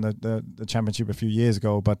Leicester won the championship a few years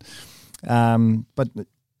ago, but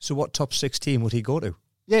so what top 6 team would he go to?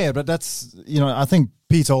 Yeah, but that's, I think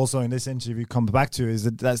Pete also in this interview come back to is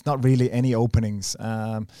that that's not really any openings.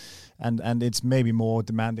 And it's maybe more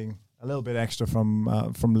demanding a little bit extra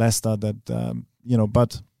from Leicester that,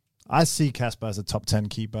 but I see Kasper as a top 10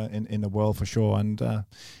 keeper in the world for sure. And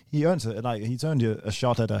he's earned a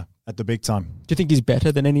shot at the big time. Do you think he's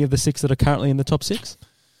better than any of the 6 that are currently in the top 6?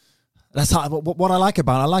 That's what I like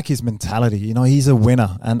about him. I like his mentality. He's a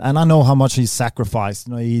winner, and I know how much he's sacrificed.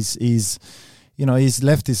 He's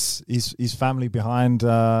left his family behind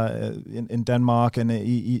in Denmark,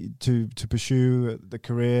 and to pursue the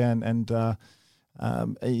career,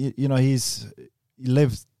 he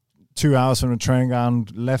lived 2 hours from the training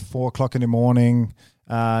ground, left 4 o'clock in the morning.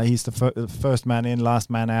 He's the first man in, last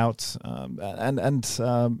man out, and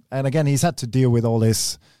again he's had to deal with all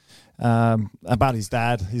this. About his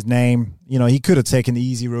dad, his name. He could have taken the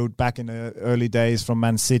easy route back in the early days from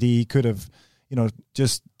Man City. He could have,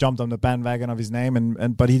 just jumped on the bandwagon of his name,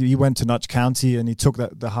 but he went to Notts County and he took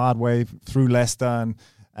the hard way through Leicester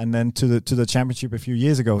and then to the Championship a few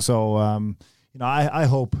years ago. So I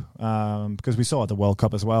hope, because we saw at the World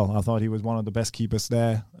Cup as well. I thought he was one of the best keepers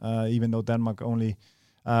there, even though Denmark only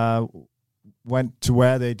went to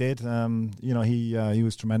where they did. He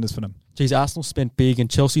was tremendous for them. Geez, Arsenal spent big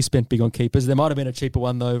and Chelsea spent big on keepers. There might have been a cheaper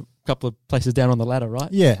one, though, a couple of places down on the ladder,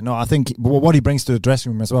 right? Yeah, no, I think what he brings to the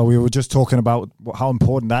dressing room as well, we were just talking about how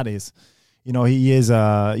important that is. He's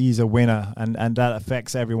a winner, and that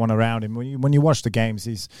affects everyone around him. When you watch the games,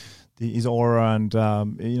 his aura and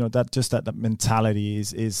that mentality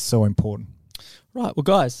is so important. Right, well,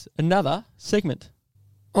 guys, another segment.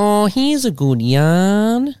 Oh, here's a good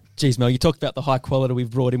yarn. Geez, Mel, you talked about the high quality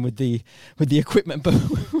we've brought in with the equipment, but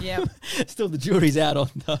yeah, still the jury's out on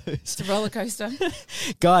those. It's a roller coaster.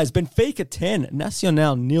 Guys, Benfica 10,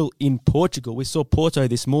 Nacional 0 in Portugal. We saw Porto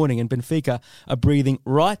this morning, and Benfica are breathing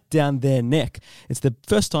right down their neck. It's the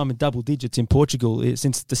first time in double digits in Portugal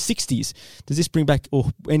since the 60s. Does this bring back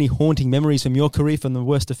any haunting memories from your career, from the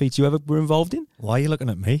worst defeats you ever were involved in? Why are you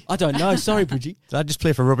looking at me? I don't know. Sorry, Bridgie. Did I just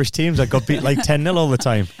play for rubbish teams? I got beat like 10-0 all the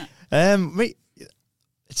time.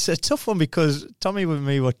 It's a tough one because Tommy and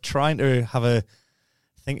me were trying to have a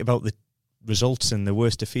think about the results and the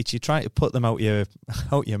worst defeats. You try to put them out your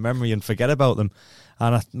memory and forget about them.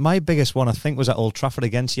 And my biggest one, I think, was at Old Trafford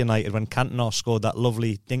against United when Cantona scored that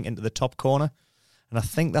lovely dink into the top corner. And I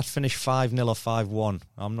think that finished 5-0 or 5-1.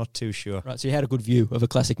 I'm not too sure. Right, so you had a good view of a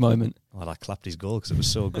classic moment. Well, I clapped his goal because it was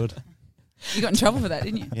so good. You got in trouble for that,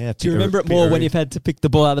 didn't you? Yeah. Do you remember it more when you've had to pick the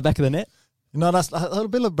ball out of the back of the net? No, that's a little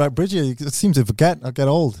bit about Bridgie. You seem to forget. I get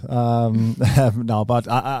old. No, but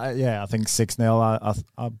I think 6-0.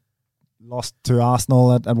 I lost to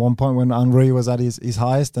Arsenal at one point when Henry was at his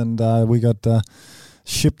highest, and we got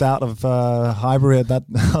shipped out of Highbury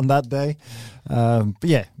on that day.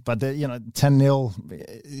 But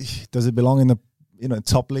 10-0. Does it belong in the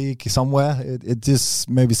top league somewhere? It just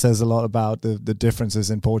maybe says a lot about the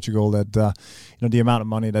differences in Portugal, that the amount of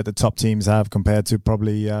money that the top teams have compared to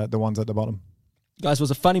probably the ones at the bottom. Guys,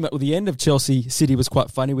 was a funny moment. Well, the end of Chelsea City was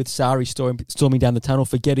quite funny with Sarri storming down the tunnel,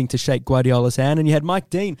 forgetting to shake Guardiola's hand. And you had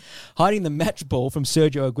Mike Dean hiding the match ball from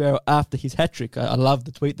Sergio Aguero after his hat-trick. I love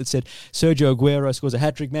the tweet that said, Sergio Aguero scores a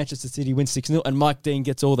hat-trick, Manchester City wins 6-0, and Mike Dean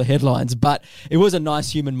gets all the headlines. But it was a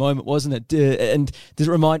nice human moment, wasn't it? And did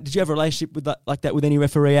you have a relationship with like that with any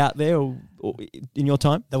referee out there or in your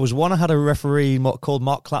time? There was one. I had a referee called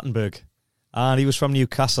Mark Clattenburg, and he was from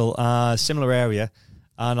Newcastle, similar area.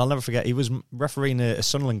 And I'll never forget, he was refereeing a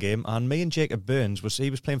Sunderland game, and me and Jacob Burns,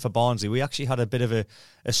 he was playing for Barnsley. We actually had a bit of a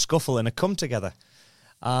scuffle and a come together.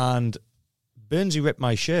 And Burnsy ripped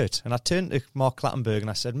my shirt. And I turned to Mark Clattenburg and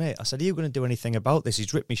I said, mate, are you going to do anything about this?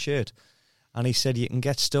 He's ripped my shirt. And he said, you can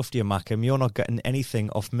get stuffed, you Mackem. You're not getting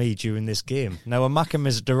anything off me during this game. Now, a Mackem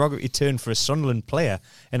is a derogatory term for a Sunderland player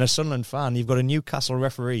and a Sunderland fan. You've got a Newcastle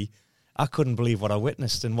referee. I couldn't believe what I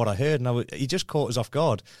witnessed and what I heard, and he just caught us off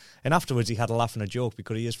guard. And afterwards, he had a laugh and a joke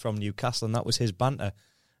because he is from Newcastle, and that was his banter.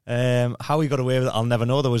 How he got away with it, I'll never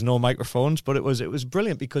know. There was no microphones, but it was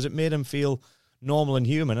brilliant because it made him feel normal and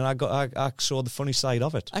human, and I saw the funny side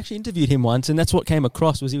of it. I actually interviewed him once, and that's what came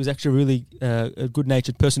across, was he was actually really a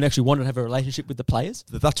good-natured person who actually wanted to have a relationship with the players.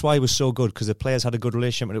 That's why he was so good, because the players had a good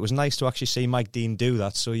relationship, and it was nice to actually see Mike Dean do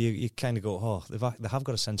that, so you kind of go, oh, they have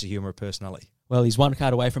got a sense of humour and personality. Well, he's one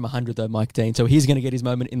card away from 100, though, Mike Dean, so he's going to get his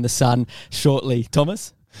moment in the sun shortly.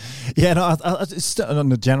 Thomas? Yeah, no, it's on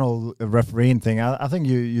the general refereeing thing. I think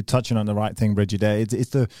you're touching on the right thing, Bridgie. There,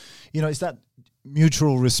 it's that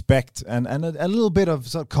mutual respect and a little bit of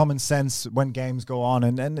sort of common sense when games go on,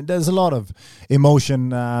 and there's a lot of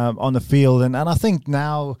emotion on the field, and I think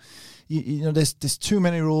now, you know, there's too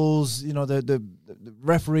many rules. You know, the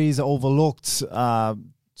referees are overlooked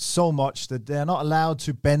so much that they're not allowed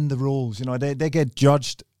to bend the rules. You know, they get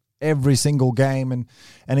judged every single game,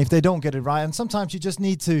 and if they don't get it right, and sometimes you just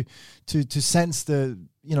need to sense the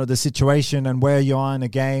situation and where you are in a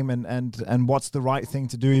game and what's the right thing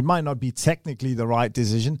to do. It might not be technically the right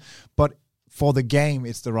decision, but for the game,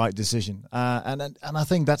 it's the right decision. And I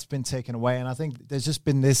think that's been taken away. And I think there's just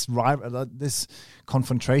been this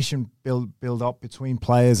confrontation build up between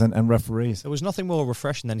players and referees. There was nothing more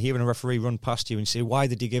refreshing than hearing a referee run past you and say, "Why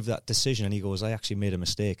did you give that decision?" And he goes, "I actually made a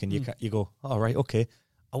mistake." And you go, "All right, okay."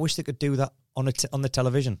 I wish they could do that on the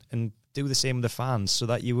television and do the same with the fans, so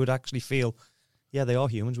that you would actually feel, yeah, they are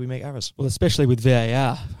humans. We make errors. Well, especially with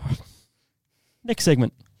VAR. Next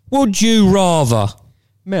segment. Would you rather?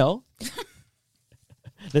 Mel.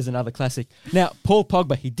 There's another classic. Now, Paul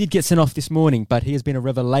Pogba, he did get sent off this morning, but he has been a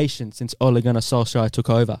revelation since Ole Gunnar Solskjaer took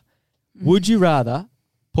over. Would you rather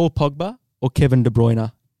Paul Pogba or Kevin De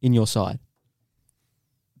Bruyne in your side?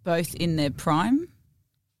 Both in their prime.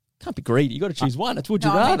 Can't be greedy. You got to choose one. It's would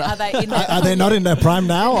you rather. Are they in their Are they not in their prime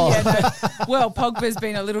now? Or? Well, Pogba's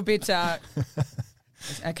been a little bit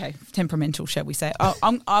temperamental, shall we say?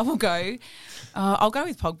 I will go. I'll go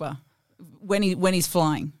with Pogba when he's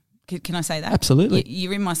flying. Can I say that? Absolutely.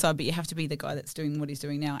 You're in my side, but you have to be the guy that's doing what he's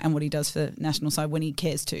doing now and what he does for the national side when he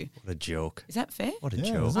cares to. What a joke. Is that fair? What a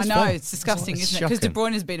joke. I know, it's disgusting, isn't it? Because De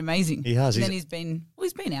Bruyne has been amazing. He has. And then he's been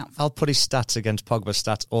out. I'll put his stats against Pogba's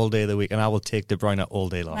stats all day of the week, and I will take De Bruyne all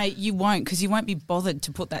day long. Mate, you won't, because you won't be bothered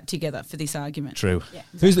to put that together for this argument. True. Yeah,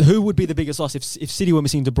 exactly. Who would be the biggest loss if City were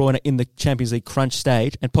missing De Bruyne in the Champions League crunch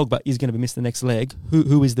stage and Pogba is going to be missing the next leg?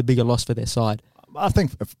 Who is the bigger loss for their side? I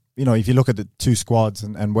think, if you look at the two squads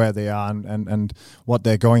and where they are and what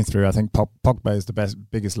they're going through, I think Pogba is the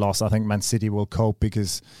biggest loss. I think Man City will cope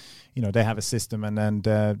because, they have a system and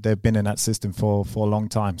they've been in that system for a long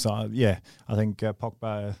time. So, I think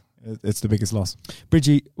Pogba, it's the biggest loss.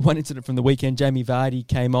 Bridgie, one incident from the weekend, Jamie Vardy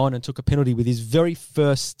came on and took a penalty with his very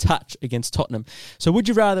first touch against Tottenham. So would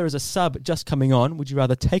you rather, as a sub just coming on, would you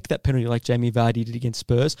rather take that penalty like Jamie Vardy did against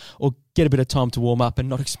Spurs or get a bit of time to warm up and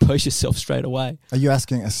not expose yourself straight away? Are you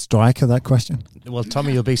asking a striker that question? Well,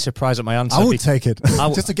 Tommy, you'll be surprised at my answer. I would take it.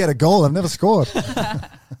 Just to get a goal. I've never scored.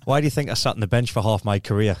 Why do you think I sat on the bench for half my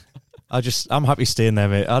career? I'm happy staying there,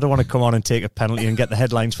 mate. I don't want to come on and take a penalty and get the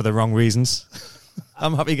headlines for the wrong reasons.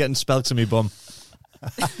 I'm happy getting spelt to me bum.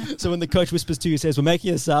 So when the coach whispers to you, says, "We're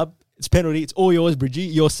making a sub, it's penalty, it's all yours, Bridgie,"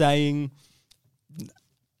 you're saying,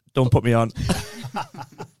 "Don't put me on."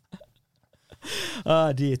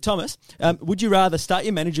 Oh dear. Thomas, would you rather start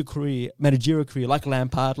your managerial career like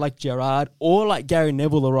Lampard, like Gerrard, or like Gary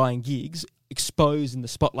Neville or Ryan Giggs, exposed in the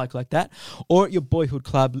spotlight like that, or at your boyhood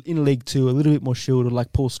club in League Two, a little bit more shielded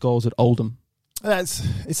like Paul Scholes at Oldham?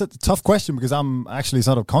 It's a tough question because I'm actually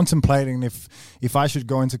sort of contemplating if I should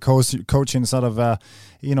go into coaching sort of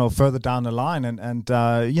further down the line and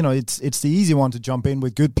it's the easy one to jump in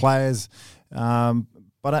with good players,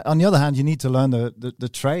 but on the other hand you need to learn the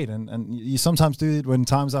trade and you sometimes do it when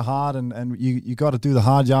times are hard and you got to do the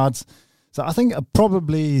hard yards. So I think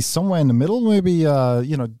probably somewhere in the middle, maybe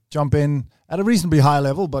jump in at a reasonably high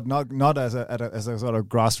level, but not as a sort of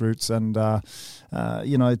grassroots. And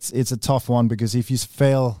it's a tough one because if you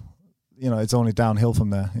fail, it's only downhill from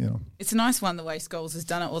there. It's a nice one the way Scholes has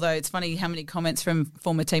done it. Although it's funny how many comments from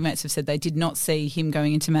former teammates have said they did not see him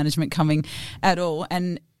going into management coming at all.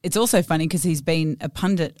 And it's also funny because he's been a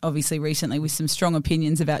pundit, obviously, recently with some strong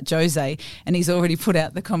opinions about Jose, and he's already put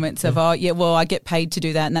out the comments of, I get paid to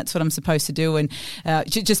do that, and that's what I'm supposed to do, and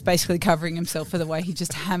just basically covering himself for the way he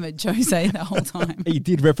just hammered Jose the whole time. He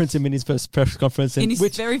did reference him in his first press conference. In his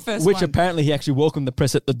very first Which one. Apparently he actually welcomed the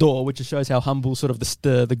press at the door, which shows how humble sort of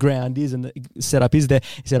the ground is and the setup is there.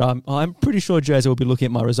 He said, I'm pretty sure Jose will be looking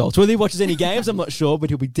at my results. Whether he watches any games, I'm not sure, but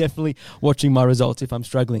he'll be definitely watching my results if I'm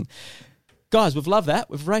struggling. Guys, we've loved that.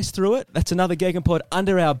 We've raced through it. That's another Gegenpod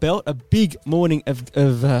under our belt. A big morning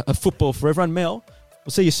of football for everyone. Mel,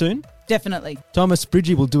 we'll see you soon. Definitely. Thomas,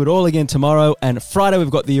 Bridgie will do it all again tomorrow. And Friday, we've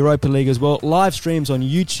got the Europa League as well. Live streams on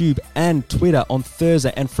YouTube and Twitter on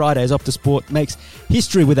Thursday and Friday as Optus Sport makes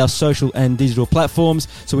history with our social and digital platforms.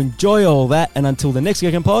 So enjoy all that. And until the next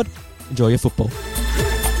Gegenpod, enjoy your football.